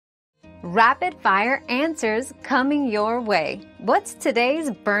Rapid fire answers coming your way. What's today's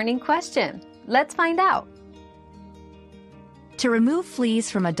burning question? Let's find out. To remove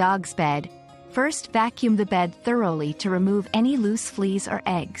fleas from a dog's bed, first vacuum the bed thoroughly to remove any loose fleas or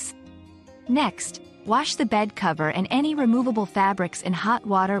eggs. Next, wash the bed cover and any removable fabrics in hot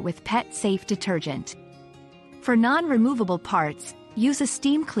water with pet-safe detergent. For non-removable parts, use a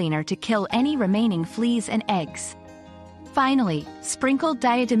steam cleaner to kill any remaining fleas and eggs. Finally, sprinkle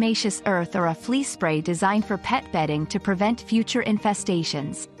diatomaceous earth or a flea spray designed for pet bedding to prevent future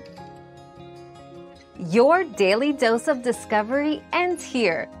infestations. Your daily dose of discovery ends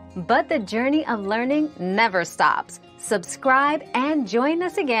here, but the journey of learning never stops. Subscribe and join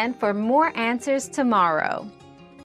us again for more answers tomorrow.